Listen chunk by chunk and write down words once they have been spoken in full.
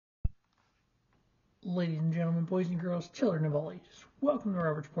Ladies and gentlemen, boys and girls, children of all ages, welcome to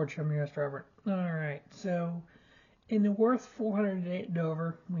Robert's Porch. I'm your host, Robert. Alright, so in the Worth 400 at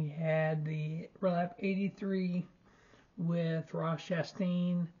Dover, we had the lap 83 with Ross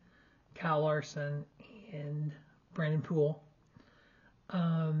Chastain, Kyle Larson, and Brandon Poole.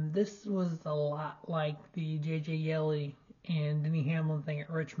 This was a lot like the J.J. Yeley and Denny Hamlin thing at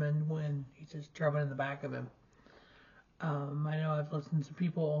Richmond when he's just driving in the back of him. I know I've listened to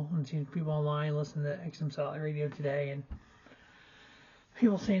people and seen people online listen to XM Satellite Radio today, and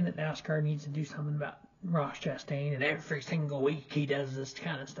people saying that NASCAR needs to do something about Ross Chastain, and every single week he does this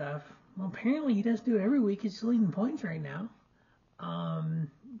kind of stuff. Well, apparently he does do it every week. He's leading points right now.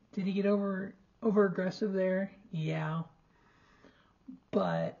 Did he get over aggressive there? Yeah.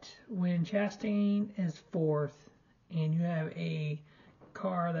 But when Chastain is fourth, and you have a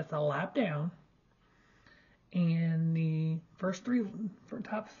car that's a lap down, and the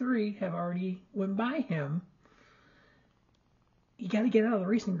top three have already went by him, you got to get out of the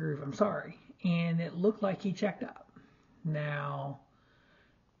racing groove. I'm sorry. And it looked like he checked up. Now,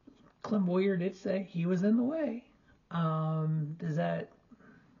 Clint Boyer did say he was in the way. Does that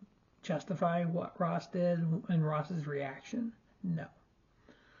justify what Ross did and Ross's reaction? No.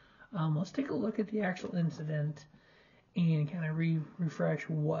 Let's take a look at the actual incident and kind of refresh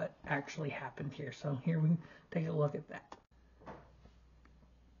what actually happened here. So here we take a look at that.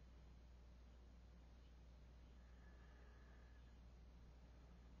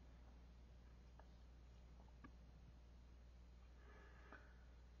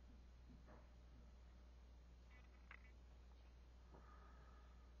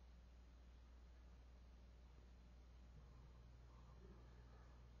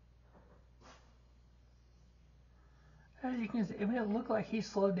 As you can see, it looked like he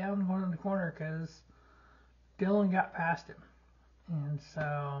slowed down going in the corner because Dylan got past him. And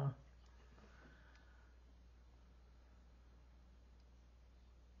so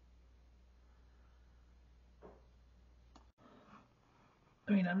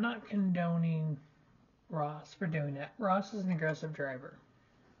I'm not condoning Ross for doing that. Ross is an aggressive driver.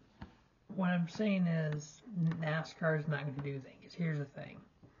 What I'm saying is NASCAR is not going to do things. Here's the thing.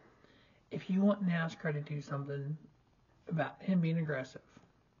 If you want NASCAR to do something about him being aggressive,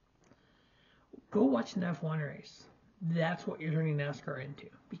 go watch an F1 race. That's what you're turning NASCAR into,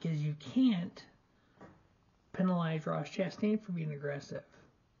 because you can't penalize Ross Chastain for being aggressive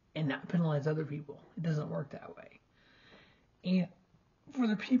and not penalize other people. It doesn't work that way. And for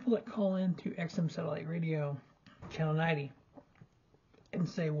the people that call into XM Satellite Radio, Channel 90, and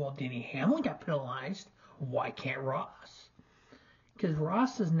say, well, Denny Hamlin got penalized, why can't Ross? Because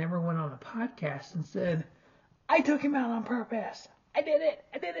Ross has never went on a podcast and said, I took him out on purpose. I did it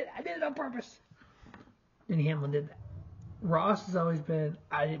on purpose. Denny Hamlin did that. Ross has always been,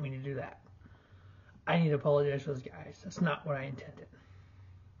 I didn't mean to do that. I need to apologize to those guys. That's not what I intended.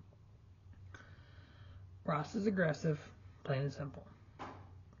 Ross is aggressive, plain and simple.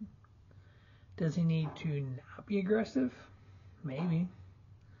 Does he need to not be aggressive? Maybe.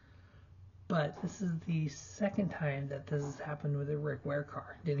 But this is the second time that this has happened with a Rick Ware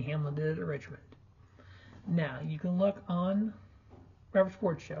car. Denny Hamlin did it at Richmond. Now, you can look on Robert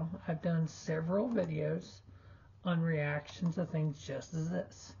Sports Show. I've done several videos on reactions to things just as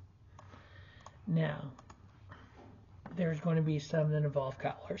this. Now, there's going to be some that involve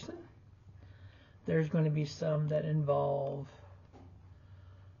Kyle Larson. There's going to be some that involve...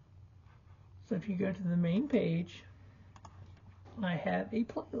 So if you go to the main page, I have a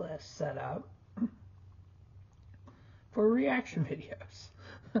playlist set up for reaction videos.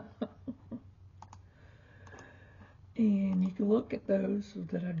 And you can look at those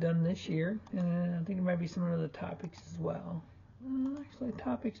that I've done this year, and I think there might be some other topics as well. Actually,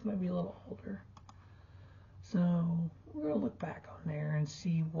 topics might be a little older. So we're going to look back on there and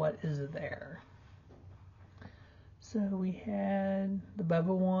see what is there. So we had the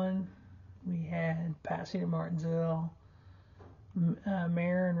Bubba one. We had passing at Martinsville,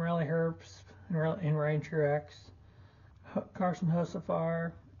 Mayer and Raleigh Herbst and Ryan Truex, Carson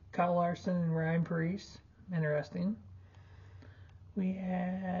Hocevar, Kyle Larson and Ryan Preece. Interesting. We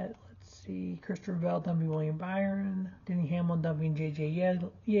had, Christopher Bell dumping William Byron, Denny Hamlin dumping J.J.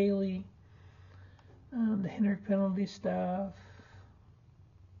 Yeley, the hindered penalty stuff.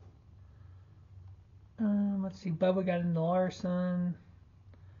 Bubba got into Larson,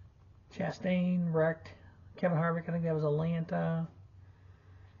 Chastain wrecked Kevin Harvick. I think that was Atlanta.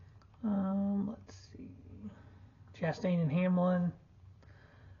 Chastain and Hamlin.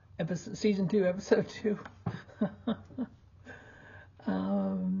 Season 2, Episode 2.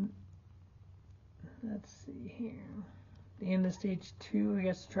 Let's see here. The end of Stage 2, I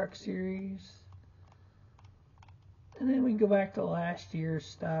guess, Truck Series. And then we go back to last year's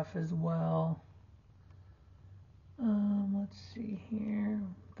stuff as well. Let's see here.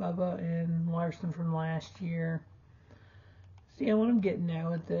 Bubba and Larson from last year. See, what I'm getting at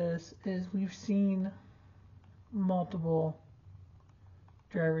with this is we've seen multiple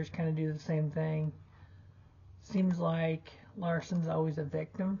drivers kind of do the same thing. Seems like Larson's always a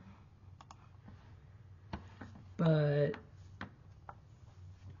victim. But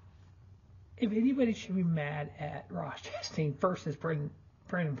if anybody should be mad at Ross Chastain, first is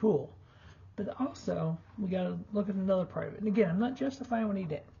Brandon Poole. But also, we got to look at another part of it. And again, I'm not justifying what he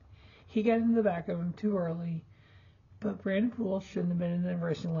did. He got into the back of him too early. But Brandon Poole shouldn't have been in the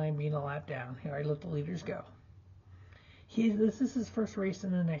racing line being a lap down. He already let the leaders go. This is his first race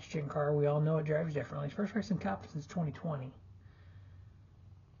in the next-gen car. We all know it drives differently. His first race in Cup since 2020.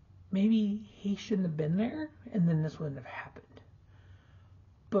 Maybe he shouldn't have been there, and then this wouldn't have happened.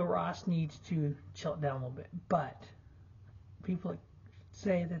 But Ross needs to chill it down a little bit. But people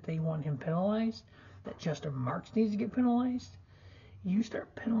say that they want him penalized, that Justin Marks needs to get penalized. You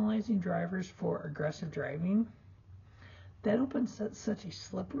start penalizing drivers for aggressive driving, that opens such a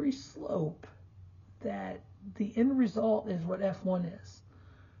slippery slope that the end result is what F1 is,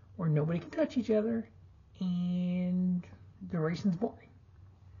 where nobody can touch each other and the racing's boring.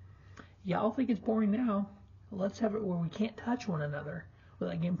 Y'all think it's boring now. Let's have it where we can't touch one another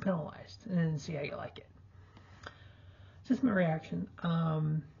without getting penalized, and then see how you like it. Just my reaction.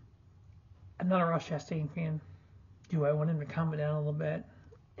 I'm not a Ross Chastain fan. Do I want him to calm it down a little bit?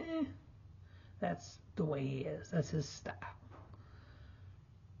 That's the way he is. That's his style.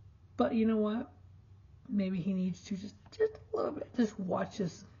 But you know what? Maybe he needs to just a little bit. Just watch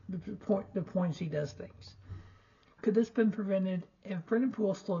the points he does things. Could this have been prevented? If Brandon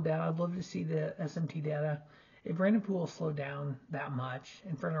Poole slowed down, I'd love to see the SMT data. If Brandon Poole slowed down that much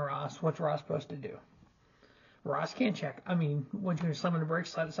in front of Ross, what's Ross supposed to do? Ross can't check. I mean, when you're slamming the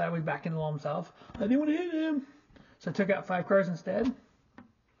brakes, slide it sideways, back into the wall himself. I didn't want to hit him. So I took out 5 cars instead.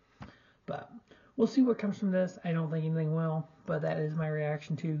 But we'll see what comes from this. I don't think anything will. But that is my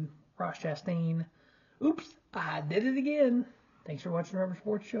reaction to Ross Chastain. Oops, I did it again. Thanks for watching Rubber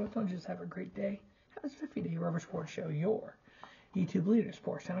Sports Show. Don't just have a great day. Have a 50-day Rubber Sports Show, your YouTube leader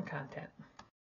sports channel content.